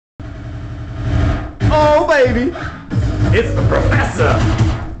Oh, baby. It's the professor.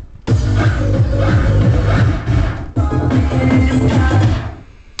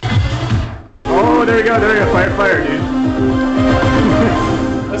 Oh, there you go. There you go. Fire, fire, dude.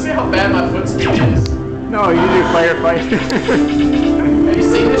 Let's see how bad my foot speed is. No, you do fire, fire. Have you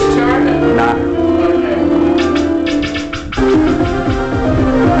seen this chart? Nah. Okay.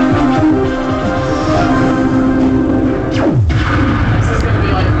 This is gonna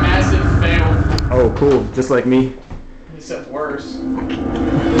be like a massive fail. Oh, cool. Just like me. Except worse.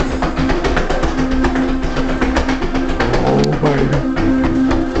 Oh, baby.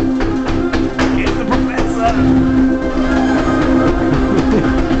 It's the professor.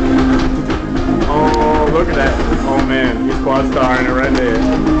 Oh, look at that. Oh, man. He's quad starring it right there.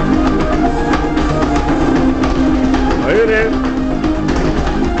 Look at it.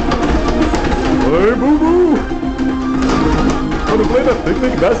 Hey, boo-boo. Gonna play the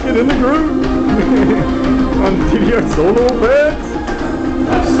picnic basket in the groove. On TVR solo beds.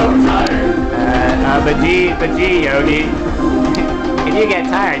 I'm so tired. But gee, Yogi. If you get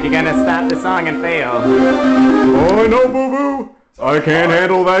tired, you're gonna stop the song and fail. Oh, no, boo-boo. I can't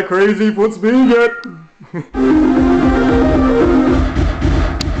handle that crazy foot speed yet.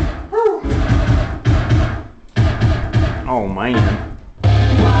 Oh, man.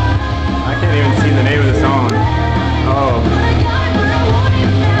 I can't even see the name of the song. Oh.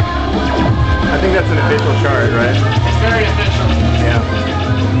 I think that's an official chart, right? It's very official. Yeah.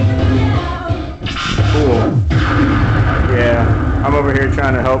 Cool. Yeah. I'm over here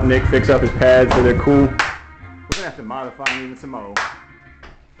trying to help Nick fix up his pads so they're cool. We're gonna have to modify them even some more.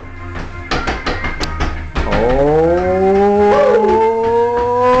 Oh.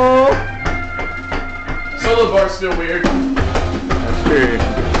 Solo bar's still weird. That's true.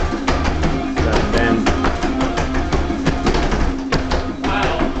 Gotta bend.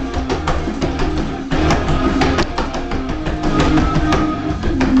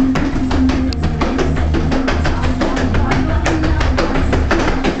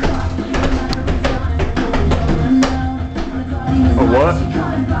 What?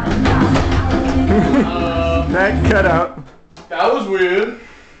 That cut out. That was weird.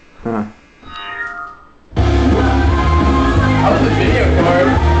 Huh. How was the video card?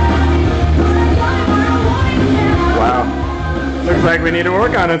 Wow. Looks like we need to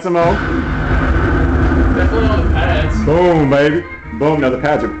work on it some more. Definitely on the pads. Boom, baby. Boom. Now the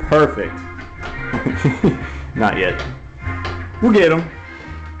pads are perfect. Not yet. We'll get them.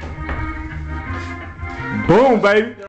 Boom, baby.